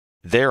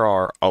There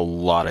are a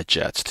lot of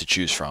jets to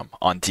choose from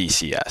on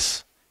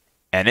DCS,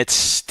 and it's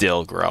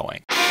still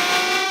growing.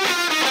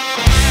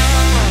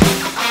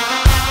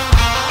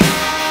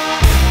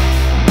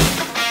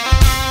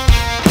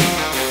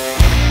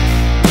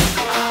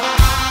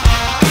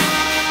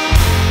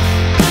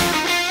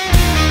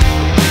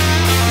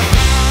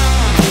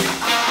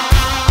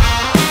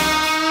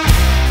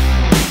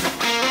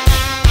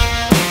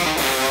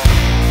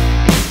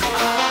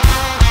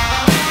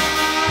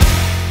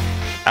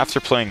 After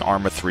playing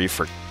Arma 3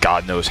 for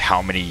God knows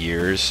how many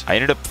years, I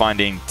ended up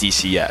finding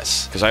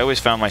DCS because I always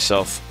found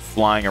myself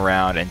flying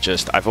around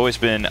and I've always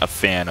been a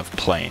fan of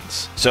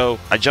planes. So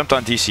I jumped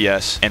on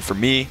DCS, and for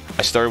me,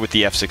 I started with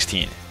the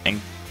F-16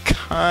 and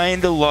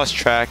kind of lost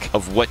track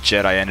of what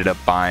jet I ended up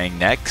buying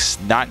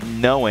next, not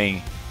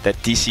knowing that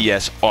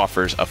DCS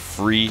offers a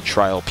free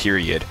trial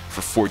period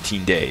for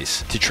 14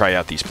 days to try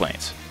out these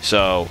planes.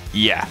 So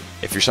yeah,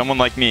 if you're someone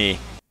like me,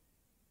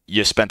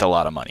 you spent a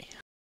lot of money.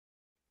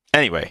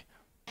 Anyway,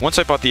 once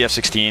I bought the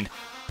F-16,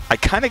 I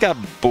kind of got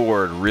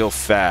bored real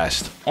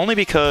fast, only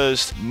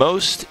because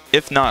most,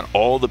 if not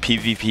all, the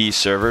PvP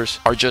servers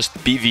are just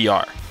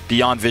BVR,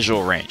 beyond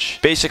visual range.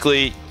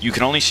 Basically, you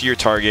can only see your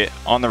target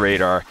on the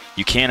radar,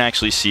 you can't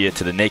actually see it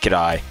to the naked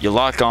eye, you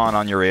lock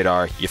on your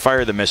radar, you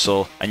fire the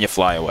missile, and you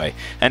fly away,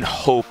 and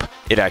hope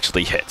it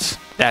actually hits.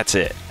 That's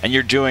it. And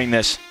you're doing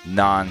this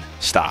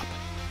non-stop.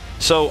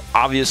 So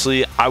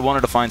obviously, I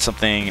wanted to find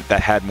something that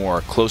had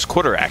more close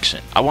quarter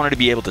action. I wanted to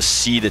be able to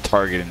see the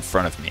target in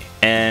front of me.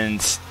 And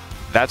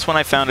that's when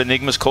I found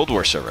Enigma's Cold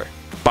War server.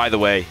 By the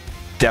way,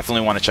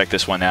 definitely want to check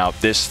this one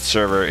out. This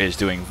server is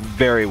doing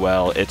very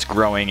well. It's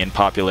growing in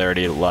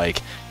popularity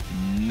like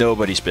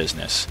nobody's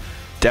business.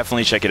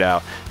 Definitely check it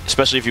out,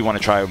 especially if you want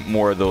to try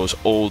more of those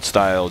old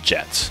style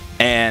jets.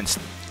 And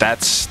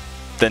that's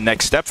the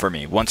next step for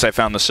me. Once I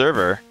found the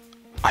server,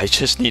 I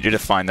just needed to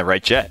find the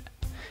right jet.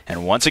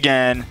 And once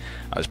again,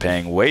 I was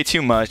paying way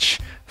too much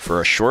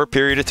for a short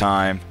period of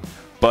time,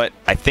 but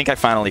I think I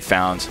finally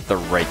found the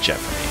right jet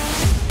for me.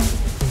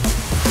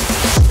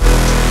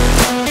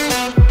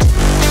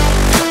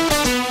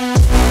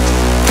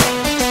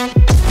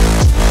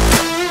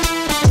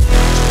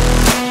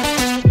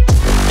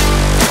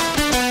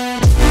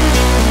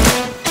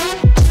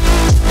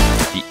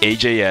 The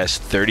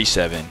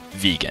AJS37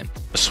 Viggen,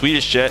 a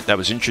Swedish jet that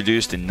was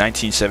introduced in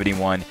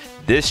 1971.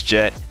 This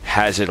jet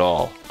has it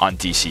all on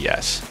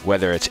DCS,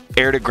 whether it's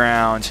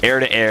air-to-ground,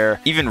 air-to-air,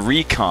 even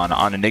recon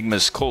on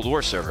Enigma's Cold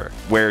War server,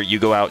 where you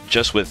go out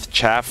just with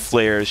chaff,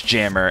 flares,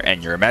 jammer,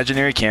 and your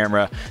imaginary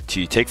camera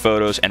to take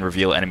photos and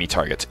reveal enemy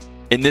targets.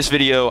 In this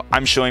video,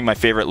 I'm showing my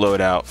favorite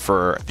loadout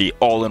for the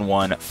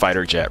all-in-one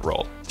fighter jet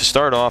role. To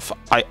start off,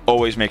 I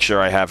always make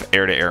sure I have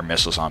air-to-air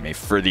missiles on me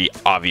for the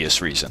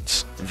obvious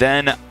reasons.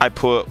 Then I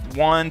put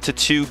 1 to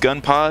 2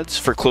 gun pods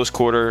for close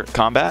quarter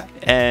combat,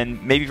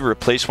 and maybe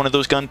replace one of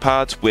those gun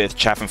pods with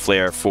chaff and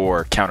flare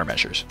for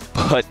countermeasures.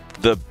 But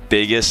the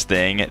biggest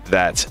thing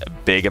that's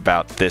big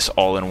about this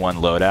all-in-one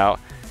loadout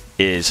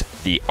is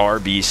the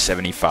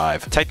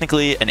AJS37.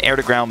 Technically an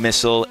air-to-ground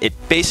missile. It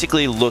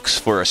basically looks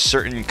for a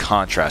certain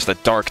contrast, a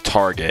dark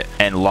target,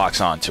 and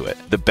locks onto it.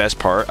 The best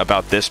part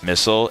about this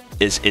missile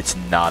is it's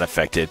not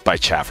affected by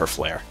chaff or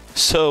flare.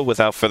 So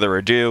without further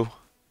ado,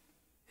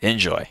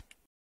 enjoy.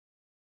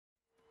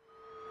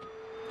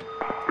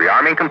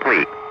 Rearming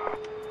complete.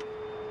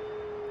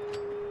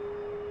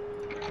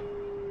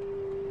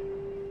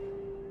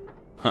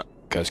 Huh,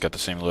 guys got the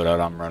same loadout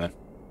I'm running.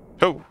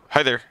 Oh,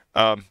 hi there.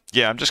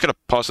 Yeah, I'm just going to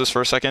pause this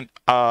for a second.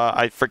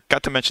 I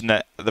forgot to mention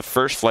that the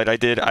first flight I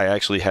did, I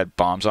actually had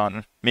bombs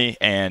on me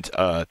and 2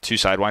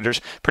 sidewinders.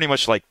 Pretty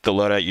much like the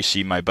loadout you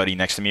see my buddy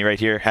next to me right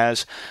here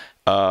has.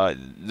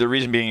 The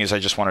reason being is I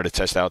just wanted to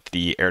test out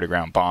the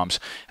air-to-ground bombs.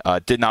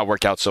 Did not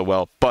work out so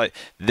well, but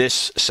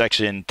this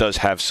section does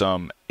have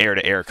some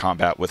air-to-air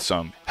combat with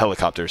some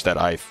helicopters that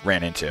I've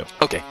ran into.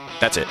 Okay,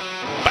 that's it.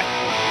 Bye.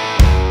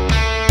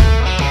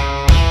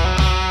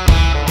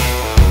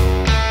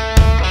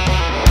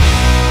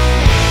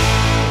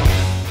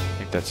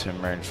 That's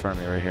him right in front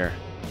of me right here.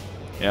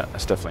 Yeah,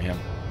 that's definitely him.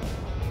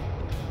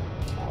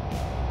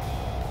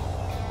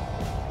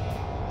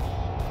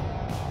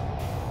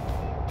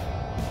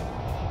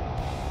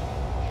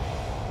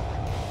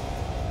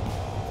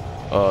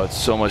 Oh, it's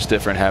so much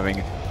different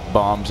having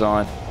bombs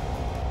on.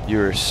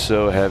 You're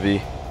so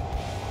heavy.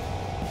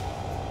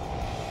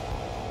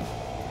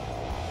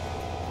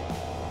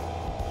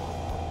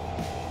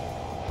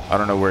 I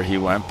don't know where he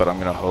went, but I'm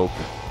gonna hope.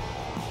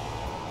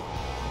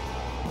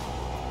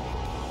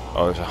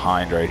 Oh, there's a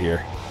hind right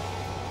here.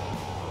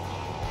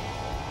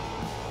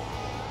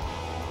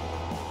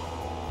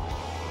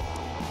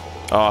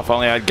 Oh, if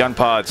only I had gun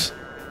pods.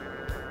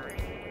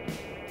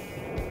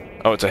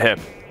 Oh, it's a hip.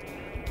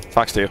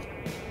 Fox 2.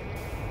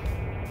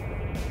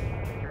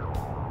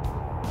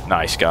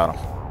 Nice, got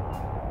him.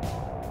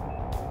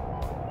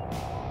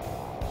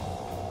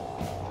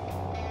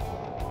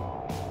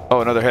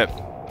 Oh, another hip.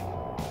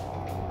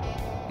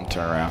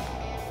 Turn around.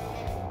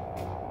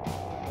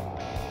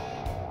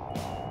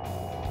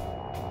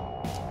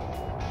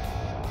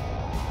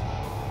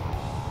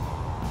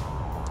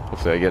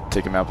 Hopefully I get to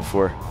take him out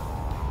before.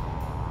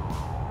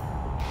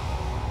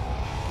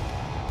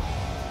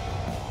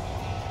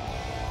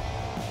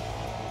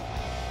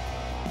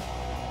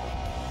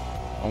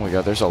 Oh my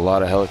god, there's a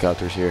lot of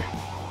helicopters here.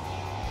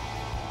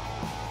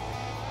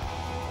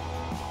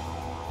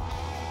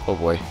 Oh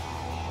boy.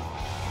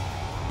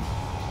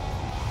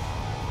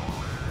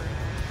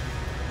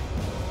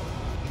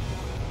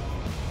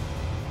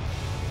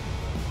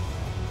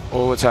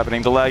 Oh, what's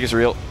happening? The lag is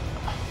real.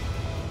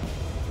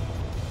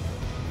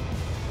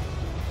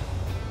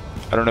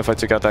 I don't know if I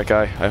took out that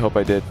guy. I hope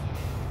I did.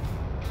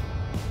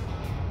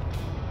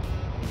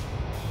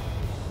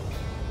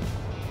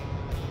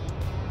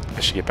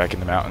 I should get back in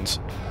the mountains.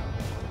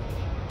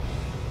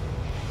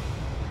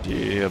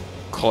 Yeah,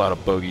 call out a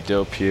bogey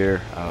dope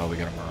here. Oh, we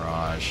got a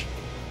Mirage.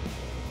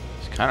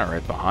 He's kind of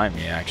right behind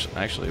me, actually.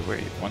 Actually,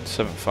 wait,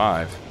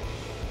 175.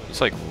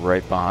 He's like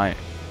right behind.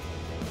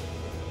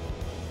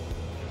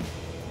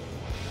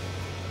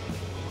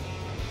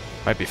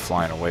 Might be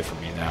flying away from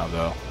me now,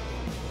 though,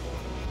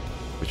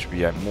 which would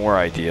be more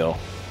ideal.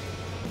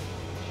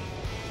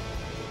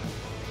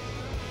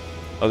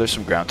 Oh, there's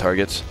some ground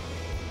targets.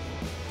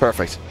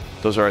 Perfect.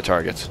 Those are our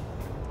targets.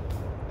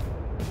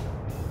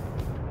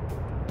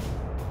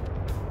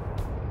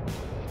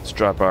 Let's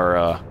drop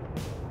our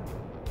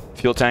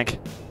fuel tank.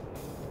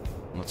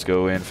 Let's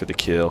go in for the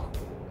kill.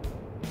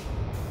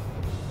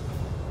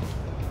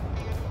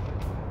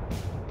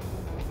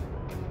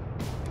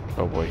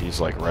 Oh boy, he's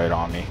like right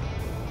on me.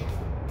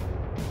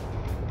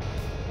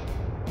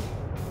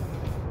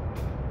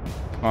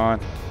 Come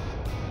on.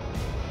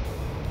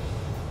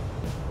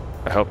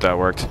 I hope that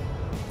worked.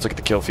 Let's look at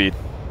the kill feed.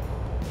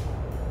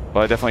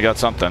 Well, I definitely got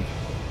something.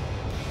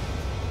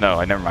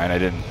 No, never mind, I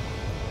didn't.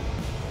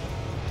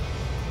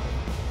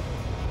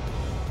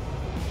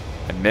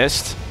 I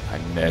missed? I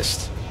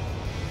missed.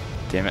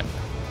 Damn it.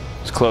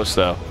 It was close,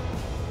 though.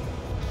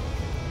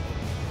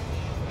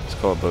 Let's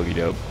call it bogey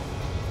dope.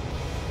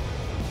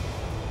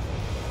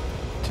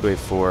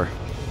 284.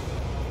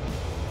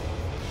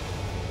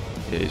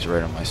 Yeah, he's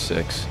right on my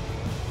 6.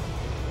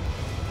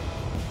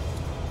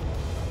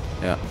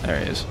 Yeah, there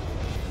he is.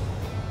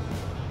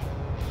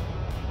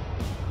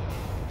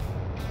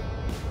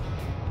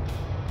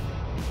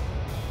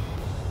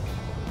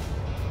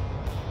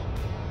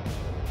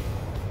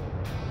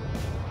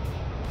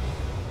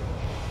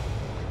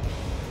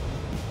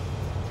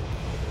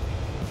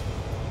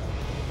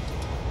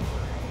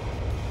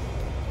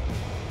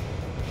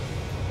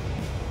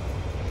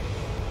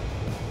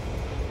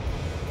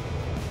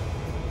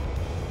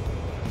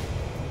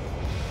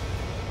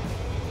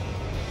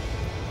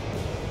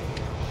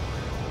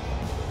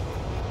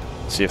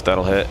 See if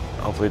that'll hit.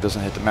 Hopefully it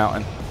doesn't hit the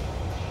mountain.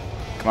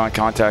 Come on,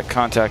 contact,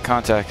 contact,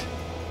 contact.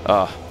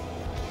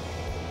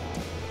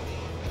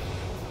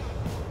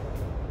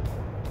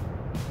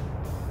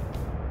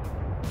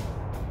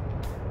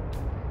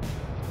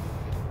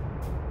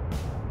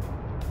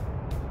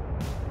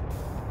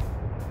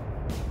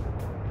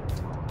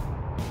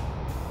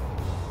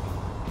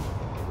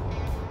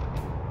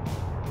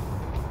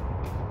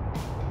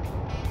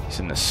 He's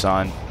in the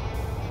sun.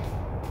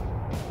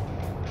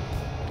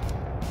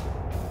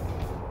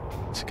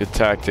 Good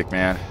tactic,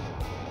 man.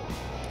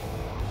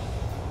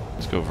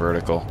 Let's go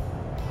vertical.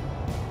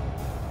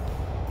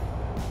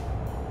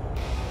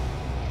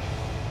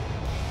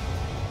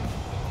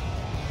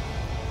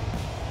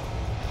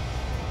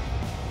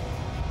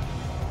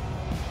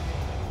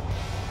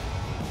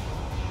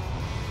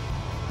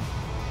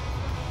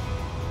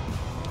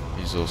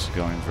 He's also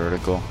going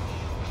vertical.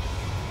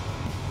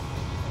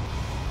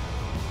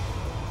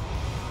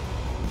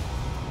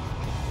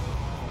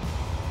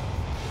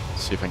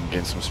 See if I can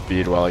gain some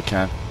speed while I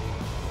can.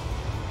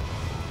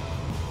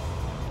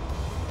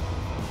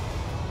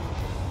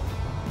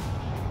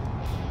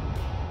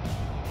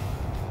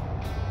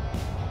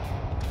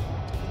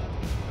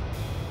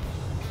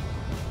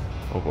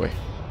 Oh boy.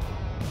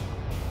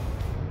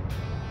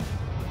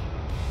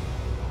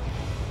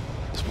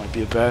 This might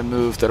be a bad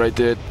move that I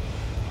did.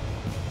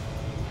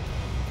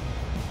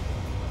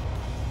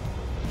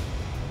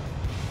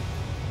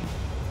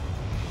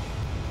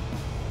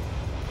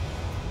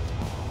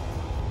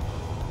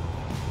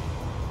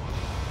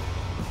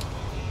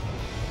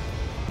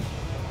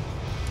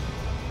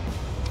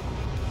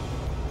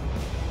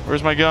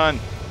 Where's my gun?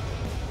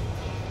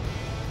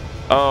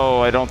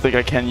 Oh, I don't think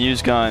I can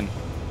use gun.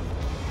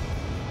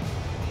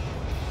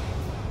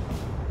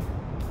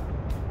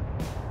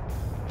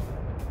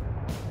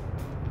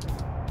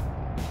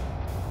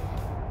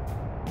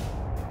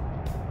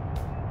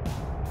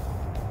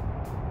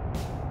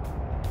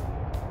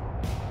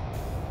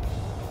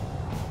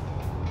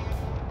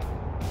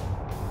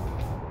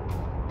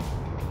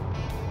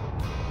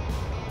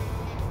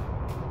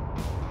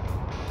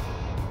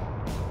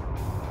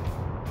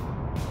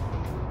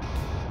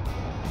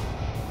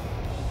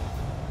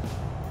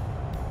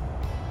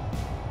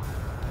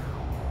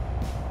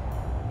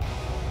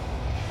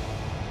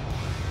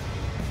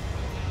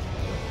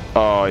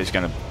 Oh, he's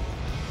gonna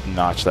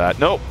notch that.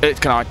 Nope, it's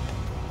gone.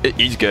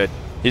 He's good.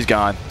 He's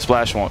gone.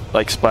 Splash won't,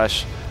 like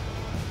splash.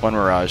 One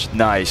Mirage.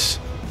 Nice.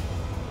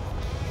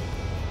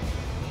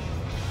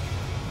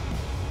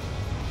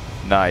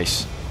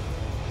 Nice.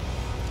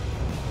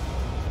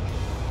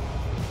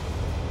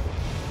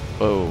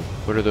 Whoa,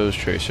 what are those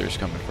tracers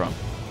coming from?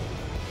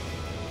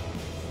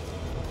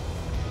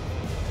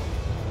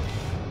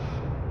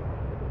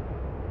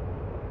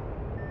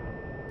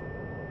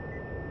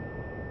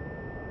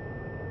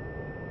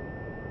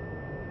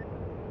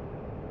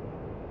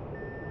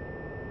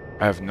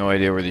 I have no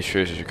idea where these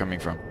tracers are coming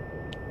from.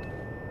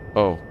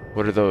 Oh,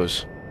 what are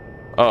those?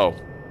 Oh.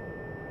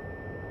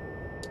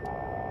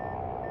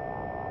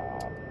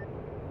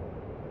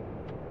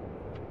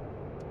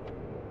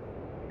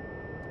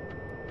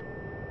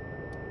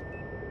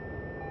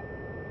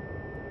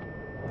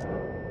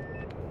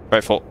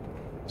 Rifle.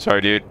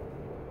 Sorry, dude.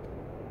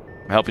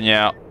 I'm helping you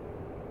out.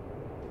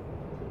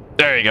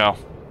 There you go.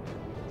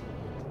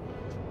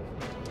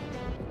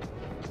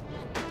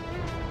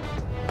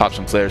 Pop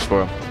some flares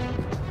for him.